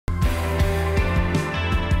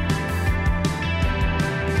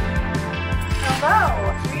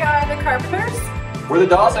Carpenters. We're the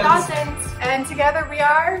Dawsons. And together we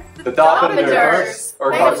are the Doppenders.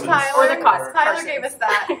 Or Thanks, Carsons. Tyler. Or the Tyler Carsons. gave us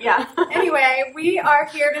that. Yeah. Anyway, we are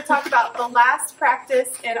here to talk about the last practice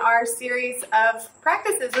in our series of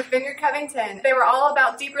practices with Vineyard Covington. They were all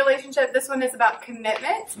about deep relationship. This one is about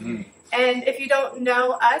commitment. Mm. And if you don't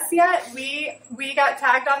know us yet, we got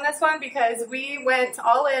tagged on this one because we went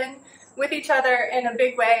all in with each other in a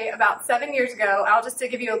big way about 7 years ago. Just to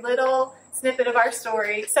give you a little snippet of our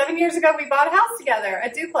story. 7 years ago, we bought a house together, a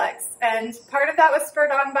duplex. And part of that was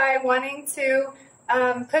spurred on by wanting to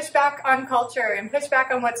push back on culture and push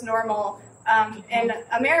back on what's normal in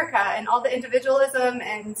America and all the individualism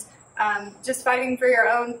and just fighting for your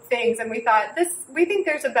own things. And we thought, we think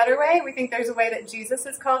there's a better way. We think there's a way that Jesus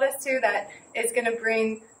has called us to that is going to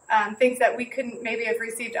bring things that we couldn't maybe have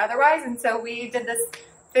received otherwise. And so we did this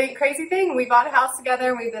crazy thing. We bought a house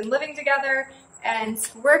together. We've been living together and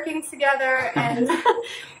working together, and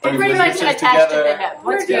We're pretty much attached to the hip.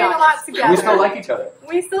 we're doing a lot together. We still like each other.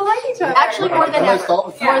 We still like each other. Actually, more than ever.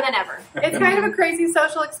 Yeah. More than ever. It's kind of a crazy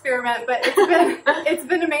social experiment, but it's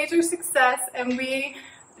been a major success, and we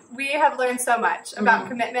have learned so much about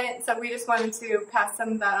commitment. So we just wanted to pass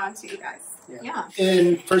some of that on to you guys. Yeah.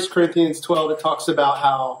 In 1 Corinthians 12, it talks about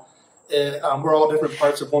how we're all different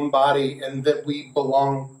parts of one body and that we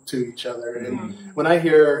belong to each other. And when I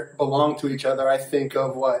hear belong to each other, I think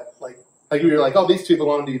of what? Like you're like, oh, these two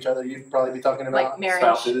belong to each other. You'd probably be talking about Like marriage.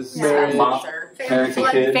 Spouses, Marriage. mom, Or parents and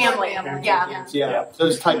kids. family. Yeah. Yeah,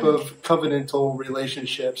 those type of covenantal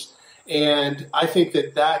relationships. And I think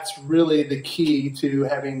that that's really the key to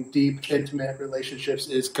having deep, intimate relationships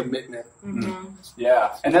is commitment.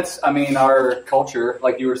 Yeah, and that's, our culture,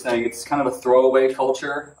 like you were saying, it's kind of a throwaway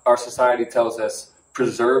culture. Our society tells us,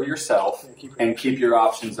 preserve yourself and keep your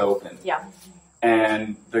options open. Yeah.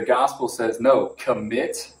 And the gospel says, no,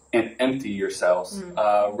 commit and empty yourselves.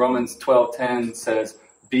 Romans 12:10 says,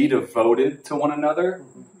 be devoted to one another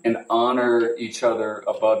and honor each other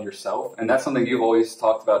above yourself. And that's something you've always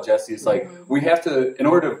talked about, Jesse. It's like, we have to, in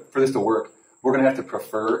order for this to work, we're going to have to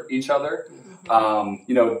prefer each other.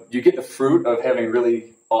 You get the fruit of having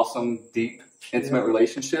really awesome, deep, intimate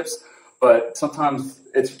relationships, but sometimes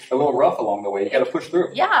it's a little rough along the way. You got to push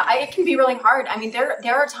through. Yeah, it can be really hard.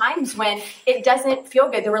 There are times when it doesn't feel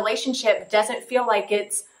good. The relationship doesn't feel like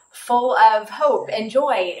it's full of hope and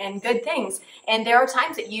joy and good things. And there are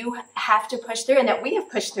times that you have to push through and that we have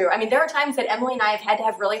pushed through. There are times that Emily and I have had to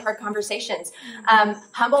have really hard conversations,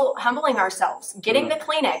 humbling ourselves, getting the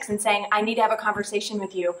Kleenex and saying, I need to have a conversation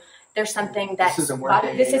with you. There's something that This isn't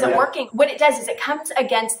working. This isn't working. What it does is it comes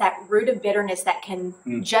against that root of bitterness that can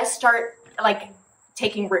just start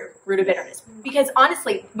taking root of bitterness. Because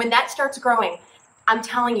honestly, when that starts growing, I'm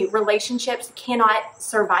telling you, relationships cannot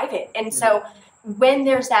survive it. And so when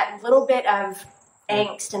there's that little bit of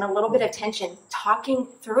angst and a little bit of tension, talking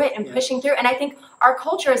through it and pushing through. And I think our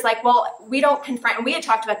culture is like, well, we don't confront. And we had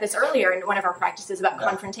talked about this earlier in one of our practices about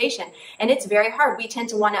confrontation. And it's very hard. We tend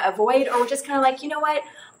to want to avoid, or we're just kind of like, you know what?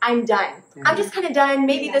 I'm done. I'm just kind of done.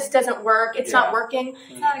 Maybe this doesn't work. It's not working.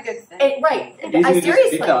 It's not a good thing. Right. Easy to just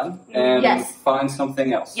Seriously. be done and find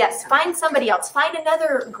something else. Yes, find somebody else. Find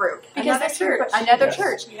another group. Another church. Another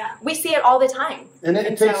church. Yeah. We see it all the time. And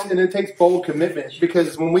it takes bold commitment,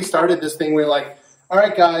 because when we started this thing, we were like, all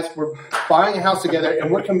right, guys, we're buying a house together and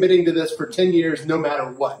we're committing to this for 10 years no matter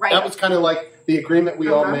what. Right. That was kind of like the agreement we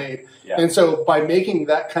all made. Yeah. And so by making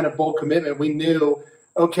that kind of bold commitment, we knew,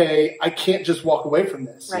 okay, I can't just walk away from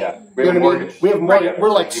this. Right. Yeah. We have a mortgage. We have mortgage.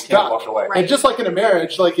 We're like You can't stuck. walk away. Right. And just like in a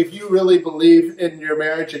marriage, like if you really believe in your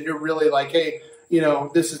marriage and you're really like, hey,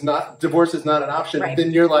 divorce is not an option,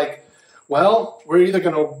 then you're like, well, we're either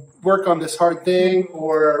going to work on this hard thing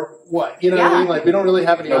or what? You know what I mean? Like we don't really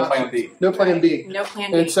have any No options. plan B. No plan B. No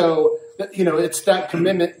plan B. And so, it's that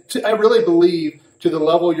commitment. I really believe to the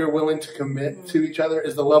level you're willing to commit to each other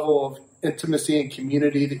is the level of intimacy and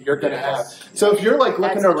community that you're going to have. So if you're like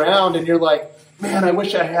looking around and you're like, man, I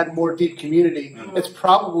wish I had more deep community, it's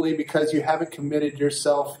probably because you haven't committed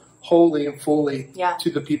yourself wholly and fully to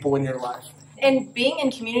the people in your life. And being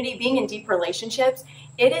in community, being in deep relationships,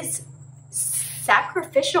 it is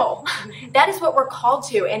sacrificial. That is what we're called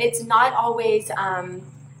to. And it's not always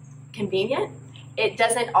convenient. It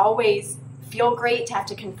doesn't always feel great to have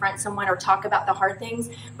to confront someone or talk about the hard things.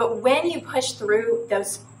 But when you push through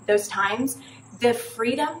those times, the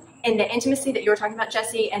freedom and the intimacy that you were talking about,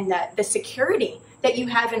 Jesse, and the security that you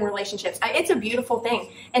have in relationships, it's a beautiful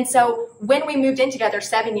thing. And so when we moved in together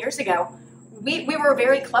 7 years ago, we were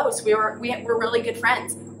very close. We're really good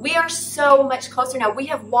friends. We are so much closer now. We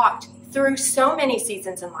have walked through so many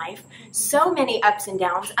seasons in life, so many ups and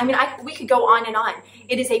downs. I mean, we could go on and on.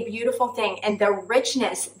 It is a beautiful thing, and the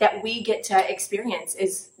richness that we get to experience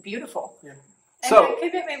is beautiful. Yeah. And So- the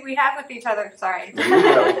commitment we have with each other, sorry. There you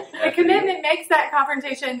go. The commitment makes that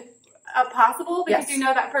confrontation possible because Yes. you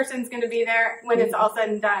know that person's going to be there when it's all said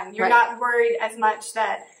and done. You're Right. not worried as much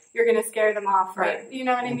that you're going to scare them off, or, Right. you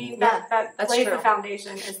know what I mean? Yeah, That that's lays true. the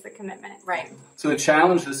foundation is the commitment. Right. So the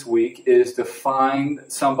challenge this week is to find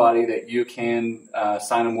somebody that you can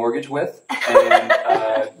sign a mortgage with. And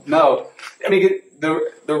no, I mean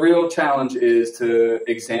the real challenge is to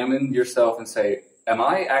examine yourself and say, am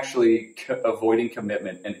I actually avoiding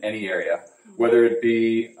commitment in any area, whether it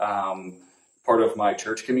be part of my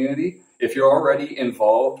church community? If you're already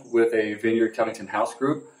involved with a Vineyard Covington house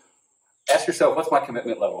group, ask yourself, what's my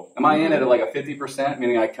commitment level? Am I in at like a 50%,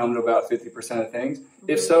 meaning I come to about 50% of things?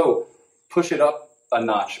 If so, push it up a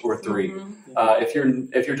notch or 3.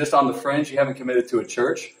 If you're just on the fringe, you haven't committed to a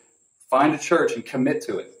church, find a church and commit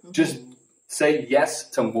to it. Just say yes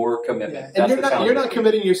to more commitment. And That's you're not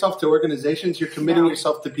committing yourself to organizations, you're committing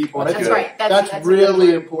yourself to people. And That's I think right. That's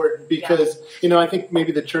really important because, I think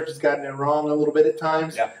maybe the church has gotten it wrong a little bit at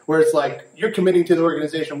times, where it's like, you're committing to the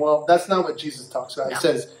organization. Well, that's not what Jesus talks about. No. He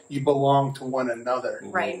says you belong to one another.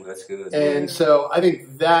 Right. That's good. And so I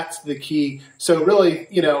think that's the key. So really,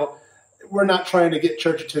 we're not trying to get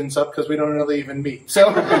church attendance up because we don't really even meet.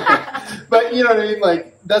 So, but you know what I mean?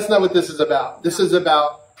 Like, that's not what this is about. This is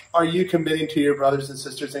about, are you committing to your brothers and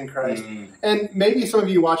sisters in Christ? And maybe some of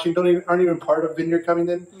you watching aren't even part of Vineyard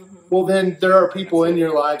Covington. Well, then there are people in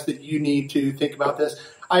your lives that you need to think about this.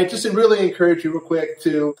 I just really encourage you real quick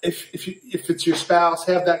to, if it's your spouse,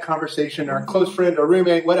 have that conversation, or a close friend or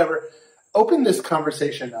roommate, whatever. Open this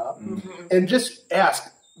conversation up and just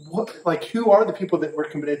ask, who are the people that we're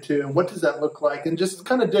committed to, and what does that look like? And just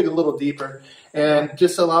kind of dig a little deeper and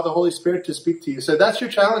just allow the Holy Spirit to speak to you. So that's your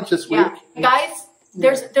challenge this week. Yeah. Guys,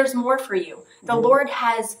 there's more for you. The Lord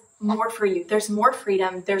has more for you. There's more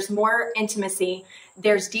freedom. There's more intimacy.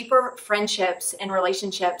 There's deeper friendships and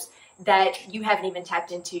relationships that you haven't even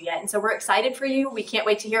tapped into yet. And so we're excited for you. We can't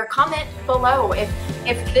wait to hear. Comment below if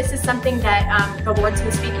this is something that the Lord's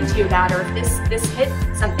been speaking to you about, or if this hit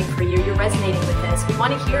something for you, you're resonating with this. We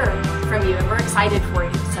want to hear from you, and we're excited for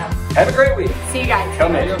you. So Have a great week. see you guys.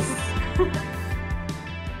 Come in.